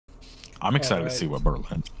I'm excited to see what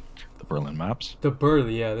the Berlin maps. The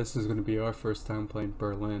Berlin, yeah, this is gonna be our first time playing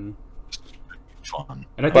Berlin. Fun.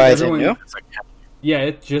 And I think Why everyone, is it new? yeah,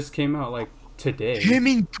 it just came out like today.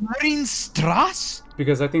 Hemmingstrasse?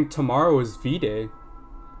 Because I think tomorrow is V-Day.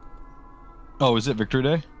 Oh, is it Victory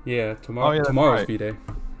Day? Yeah, tomorrow. Oh, yeah, tomorrow's right. V-Day.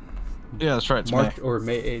 Yeah, that's right. It's March May. or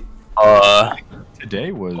May 8th.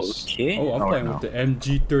 Today was. Okay. Oh, I'm Oh, playing no. with the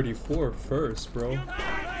MG34 first, bro.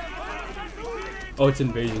 Oh, it's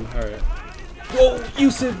invasion. All right. Whoa,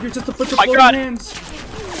 Yusuf, you're just a bunch of my floating God. hands.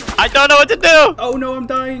 I don't know what to do. Oh no, I'm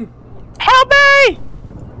dying. Help me!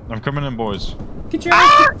 I'm coming in, boys. Get your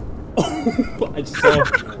ass. Oh, I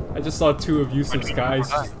just saw two of Yusuf's guys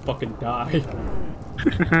just fucking die.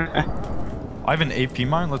 I have an AP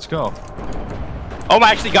mine. Let's go. Oh,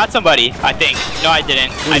 I actually got somebody. I think. No, I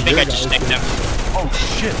didn't. I think I just nicked him. Oh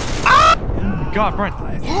shit! Oh my God, Brent!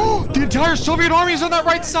 The entire Soviet army is on that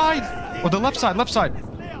right side, or the left side. Left side.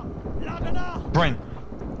 Brent,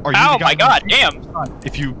 are you? Oh the guy my God! Damn!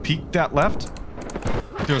 If you peek that left,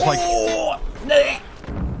 there's like.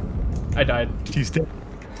 I died. He's dead.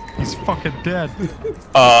 He's fucking dead.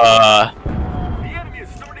 Oh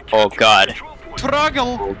God.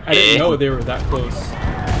 Struggle. I didn't know they were that close.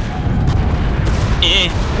 Eh.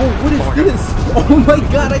 Oh, what is this? Oh my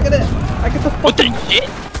God! I got the What the fucking. shit?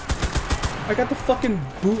 I got the fucking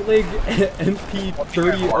bootleg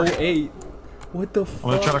MP3008. What the fuck?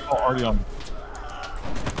 I'm gonna try to call Artie on.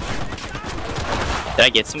 Did I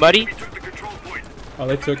get somebody? Oh,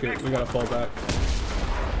 they took it. We gotta fall back.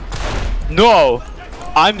 No!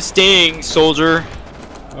 I'm staying, soldier.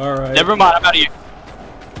 Alright. Never mind, I'm out of here.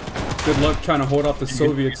 Good luck trying to hold off the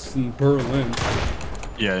Soviets in Berlin.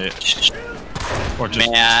 Yeah. Or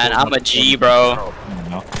just Man, I'm a G, bro.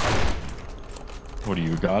 No. What are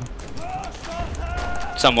you, God?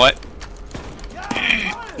 Somewhat.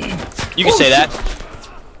 You can say that.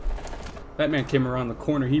 That man came around the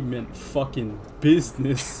corner. He meant fucking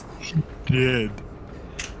business. Did.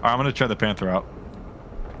 Alright, I'm gonna try the Panther out.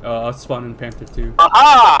 I'll spawn in Panther too.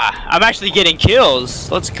 Aha! I'm actually getting kills.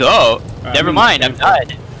 Let's go. Never mind, I'm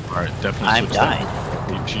died. Alright, definitely. I'm switch died.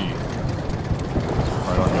 that AG.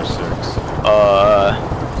 Right on your 6.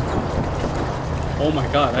 Oh my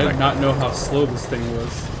God! I did not know how slow this thing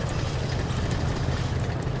was.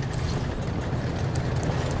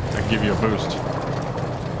 I can give you a boost.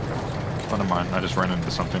 Oh, never mind. I just ran into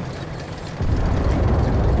something.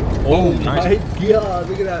 Oh nice. my God!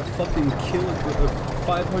 Look at that fucking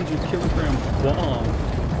 500 kilogram bomb.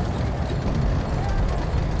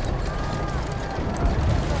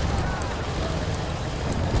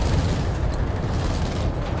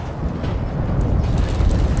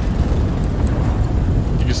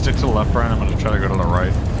 You can stick to the left, Brian. I'm gonna try to go to the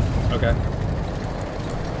right. Okay.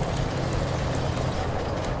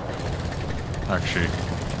 Actually.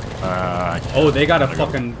 Oh, they got a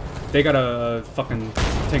fucking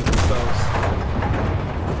tank themselves.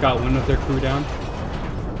 Got one of their crew down.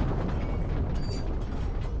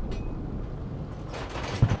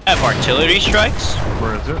 Have artillery strikes?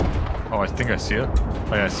 Where is it? Oh, I think I see it. Oh,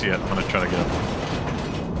 yeah, I see it. I'm gonna try to get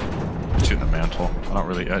to the mantle. I don't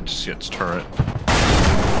really. I just see its turret.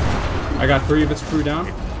 I got 3 of its crew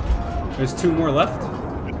down. There's 2 more left.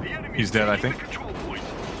 He's dead, I think.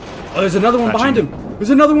 Oh, there's another one behind him. There's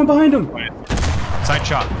another one behind him. Side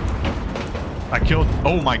shot. I killed.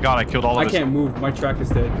 Oh my God! I killed all of I his. can't move. My track is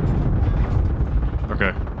dead.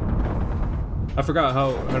 Okay. I forgot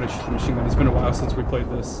how to shoot the machine gun. It's been a while since we played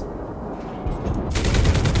this.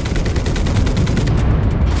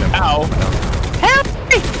 Ow. Help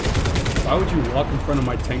me! Why would you walk in front of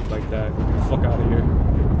my tank like that? Get the fuck out of here.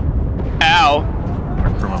 I Ow.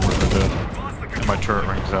 can remember what I did. And my turret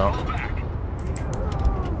rings out.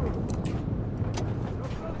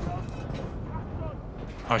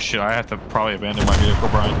 Oh shit! I have to probably abandon my vehicle,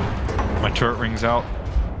 Brian. My turret rings out.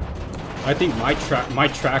 I think my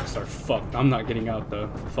tracks are fucked. I'm not getting out though.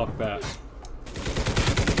 Fuck that.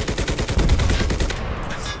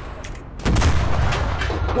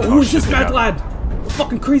 Whoa, who is this shit, mad yeah. lad? A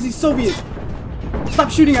fucking crazy Soviet! Stop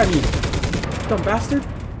shooting at me! Dumb bastard!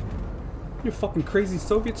 You fucking crazy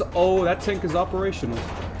Soviets! Oh, that tank is operational.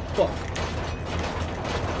 Fuck.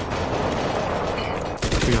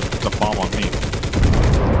 He has the bomb on me.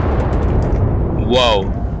 Whoa.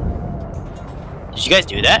 Did you guys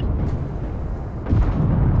do that?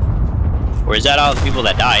 Or is that all the people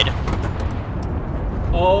that died?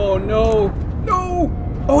 Oh no! No!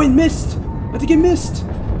 Oh, it missed! I think it missed!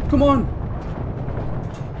 Come on!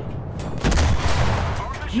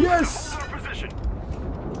 Yes!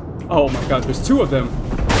 Oh my God, there's 2 of them!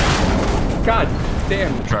 God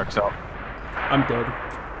damn! The track's out. I'm dead.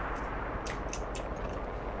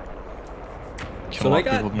 So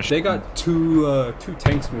they got two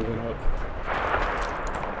tanks moving up.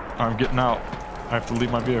 I'm getting out. I have to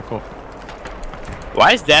leave my vehicle.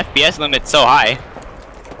 Why is the FPS limit so high?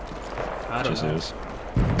 I don't know. Is.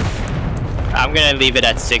 I'm gonna leave it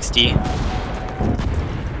at 60.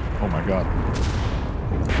 Oh my god.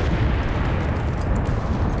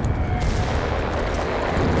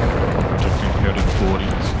 Projecting here to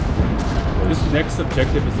 40s. This next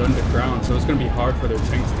objective is underground, so it's gonna be hard for their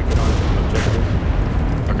tanks to get on the objective.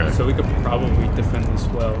 Okay. So we could probably defend this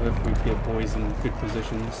well if we get boys in good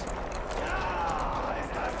positions.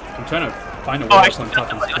 I'm trying to find a way up on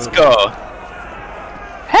top of this Let's building. go.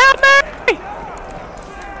 Help me!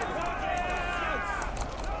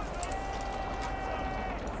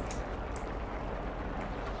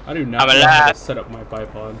 I do not know how to set up my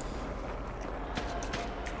bipod.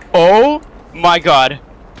 Oh my god.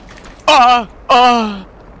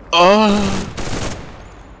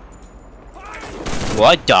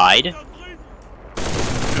 What died?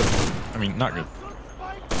 I mean, not good.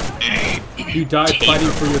 You died fighting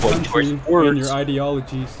for your country and your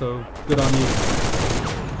ideology, so good on you.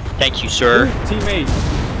 Thank you, sir. Ooh, teammate, you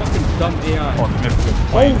fucking dumb AI. Oh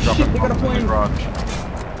shit, they got a plane.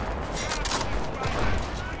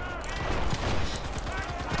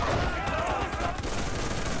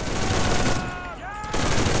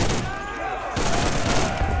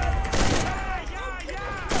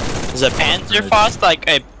 Is a Panzerfaust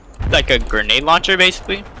like a grenade launcher,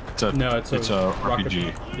 basically? No, it's a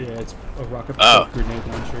RPG. Yeah, it's a rocket grenade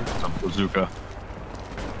launcher. It's a bazooka.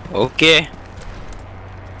 Okay.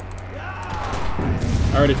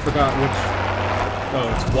 I already forgot which. Oh,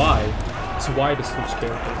 it's Y. It's Y to switch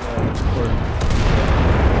characters.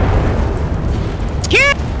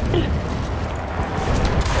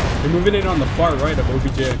 They're moving in on the far right of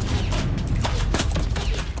OBJ.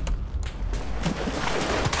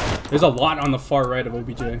 There's a lot on the far right of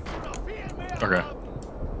OBJ. Okay.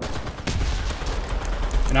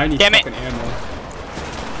 And I need fucking ammo.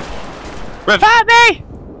 Revive me!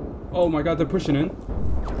 Oh my god, they're pushing in.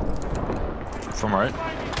 From right?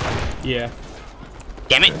 Yeah.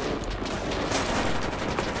 Damn it.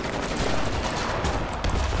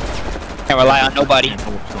 Can't rely on nobody.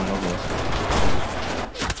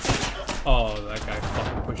 Oh, that guy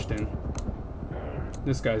fucking pushed in.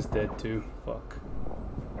 This guy's dead too. Fuck.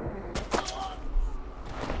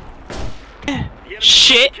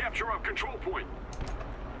 Shit!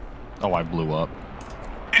 Oh, I blew up.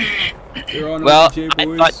 You're on well, OBJ, I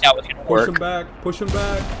boys. thought that was gonna work. Push him back. Push him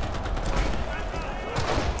back.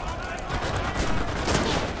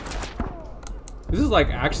 This is like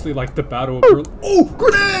actually like the battle of Berlin. Oh,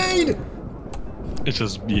 grenade! It's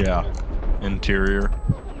just, yeah. Interior.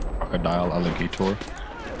 Crocodile alligator.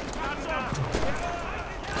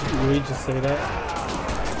 Did you really just say that?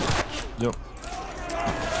 Yep.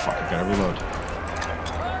 Oh, fuck, I gotta reload.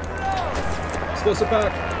 Explosive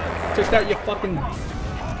back. Take that, you fucking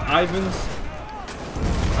Ivans.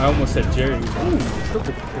 I almost said Jerry. Ooh,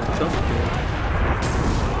 triple or double kill.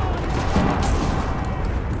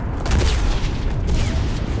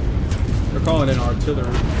 They're calling in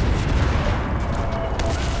artillery.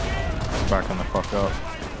 Backing the fuck up.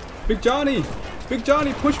 Big Johnny! Big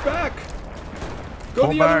Johnny, push back! Go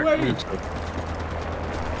Pull the back. other way!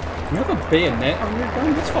 You have a bayonet on your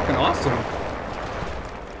gun? That's fucking awesome.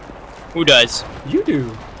 Who does? You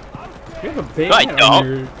do. You have a bayonet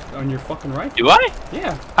on your fucking rifle. Do I?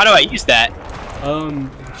 Yeah. How do I use that?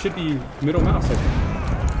 It should be middle mouse, I think.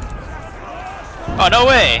 Oh, no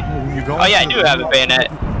way. Oh yeah, I do have a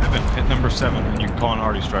bayonet. Hit number 7 and you can call an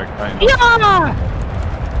arty strike. Yeah!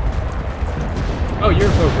 Oh,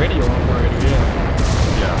 you're a radio operator,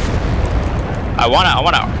 yeah. Yeah. I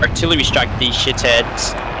wanna artillery strike these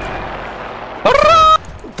shitheads.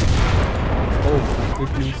 Oh,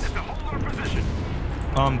 goodness.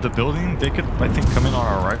 The building, they could, I think, come in on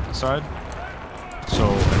our right side. So,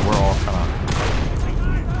 and we're all kind of...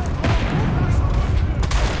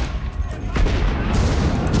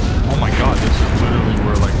 Oh my god, this is literally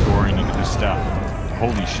where, like, Dorian and his staff...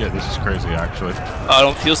 Holy shit, this is crazy, actually. I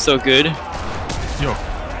don't feel so good. Yo.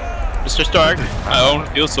 Mr. Stark, I don't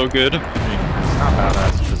feel so good. I mean, it's not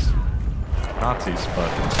badass because Nazis, but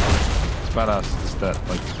it's badass it's that,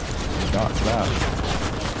 like, you got that.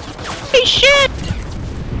 Hey, shit!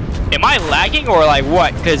 Am I lagging or like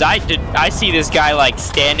what? Because I see this guy like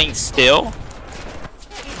standing still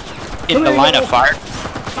in the line of fire.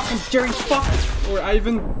 Fucking Jerry, fuck! Or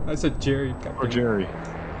Ivan. I said Jerry. Or Jerry.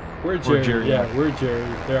 We're Jerry. Jerry, yeah, we're Jerry.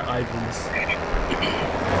 They're Ivans.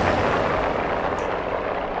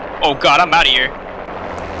 Oh god, I'm out of here.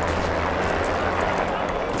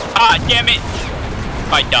 Ah, damn it!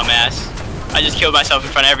 My dumbass. I just killed myself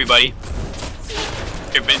in front of everybody.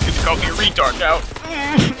 Everybody's gonna call me a retard now.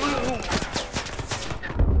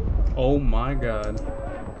 Oh my god.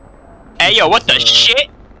 Hey yo, what the shit?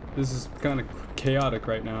 This is kind of chaotic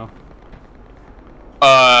right now.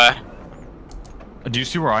 Do you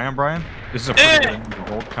see where I am, Brian? This is a pretty good end of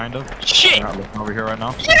the world, kind of. Shit! I'm not looking over here right now.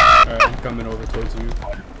 Alright, I'm coming over towards you.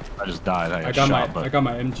 I just died. I got shot,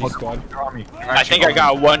 my MG squad. I think I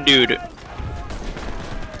got one dude.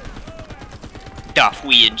 Duff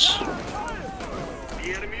weeds.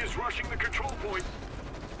 The enemy is rushing the control point.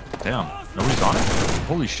 Damn, nobody's on it.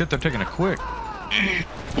 Holy shit, they're taking it quick.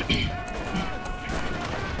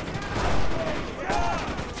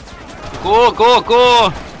 Go, go,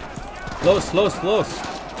 go! Los. You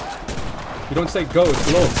don't say go,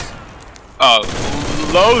 it's los. Oh,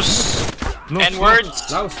 los.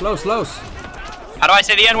 N-words. Los. How do I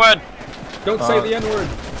say the N-word? Don't say the N-word.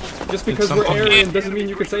 Just because we're Aryan doesn't mean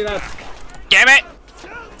you can say that. Damn it!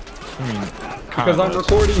 I mean, Because I'm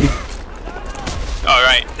recording.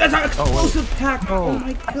 Alright. That's an explosive attack! Oh, Oh my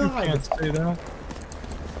you god! can't say that.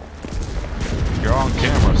 You're on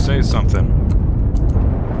camera, say something.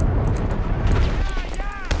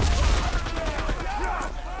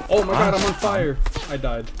 Oh my god, I'm on fire! I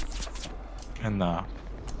died. And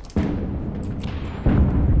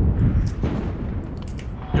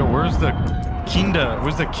yo, where's the Kinda?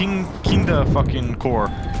 Where's the Kinda fucking core?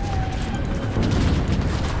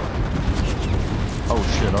 Oh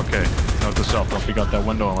shit, okay. Note to self, don't peek out that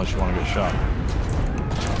window unless you want to get shot.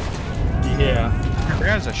 Yeah.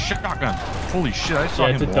 There's a shotgun. Holy shit, I saw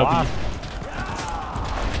Yeah, it's him a W. live.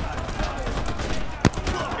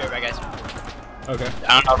 Be right back, guys. Okay.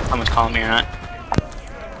 I don't know if someone's calling me or not.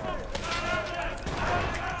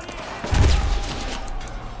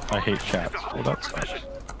 I hate cats. Well, that sucks.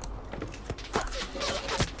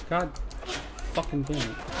 God fucking damn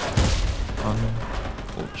it.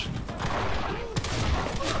 Unfortunate.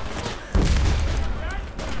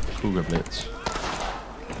 Cougar Blitz.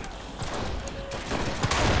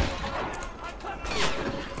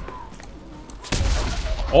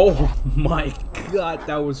 Oh my god,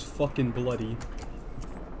 that was fucking bloody.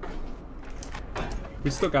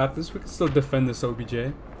 We still got this. We can still defend this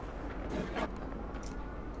OBJ.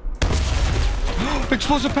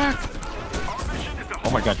 Explosive pack! Oh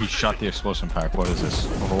my god, he shot the explosive pack. What is this?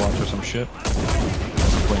 Overwatch or some shit?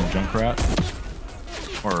 I'm playing Junkrat?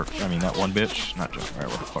 Or, I mean, that one bitch? Not Junkrat,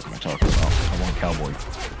 what the fuck am I talking about? That one cowboy.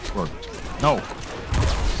 Or, no!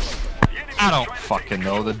 I don't fucking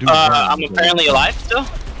know. The dude. I'm apparently alive still?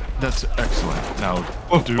 That's excellent. Now,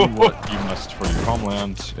 do what you must for your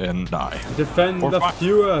homeland and die. Defend Or the fi-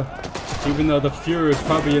 Fuhrer. Even though the Fuhrer is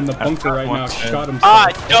probably in the bunker right now, shot himself.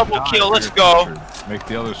 Ah, double kill, let's go! Make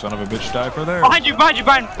the other son of a bitch die for theirs. Behind you! By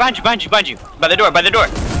the door, by the door!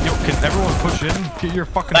 Yo, can everyone push in? Get your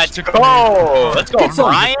fucking Let's stick go! Let's go, Get some.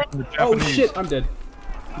 Brian! Oh shit, I'm dead.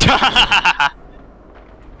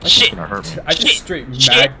 Shit! Gonna hurt me. I just Shit. straight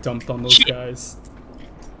Shit. mag dumped on those Shit. guys.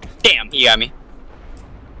 Damn, he got me.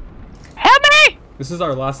 Help me! This is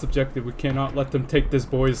our last objective. We cannot let them take this,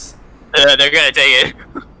 boys. They're gonna take it.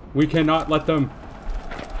 We cannot let them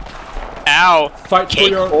Ow. fight for Cake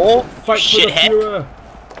your hole? fight for Shithead. the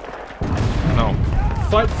Fuhrer. No.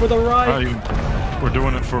 Fight for the right. We're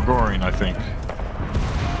doing it for Goring, I think.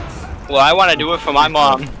 Well, I want to do it for my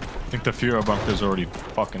mom. I think the Fuhrer bunker's already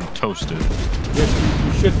fucking toasted. Yes,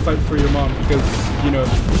 you should fight for your mom because, you know,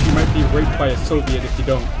 she might be raped by a Soviet if you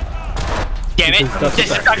don't. Damn it! Because that's This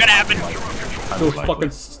is what not gonna happen. Those Likely.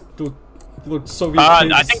 fucking those Soviet I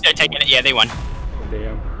kids. think they're taking it. Yeah, they won.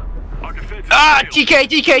 Damn. Our defense Ah, is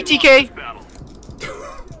TK. battle.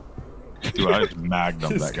 Dude, I just magged him,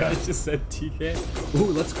 This that guy. guy just said TK. Ooh,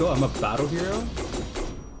 let's go. I'm a battle hero.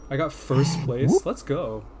 I got first place. Let's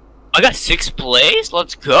go. I got 6th place.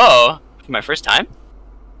 Let's go. For my first time.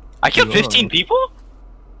 I killed 15 people.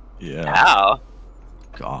 Yeah. Wow.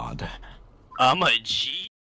 God. I'm a G.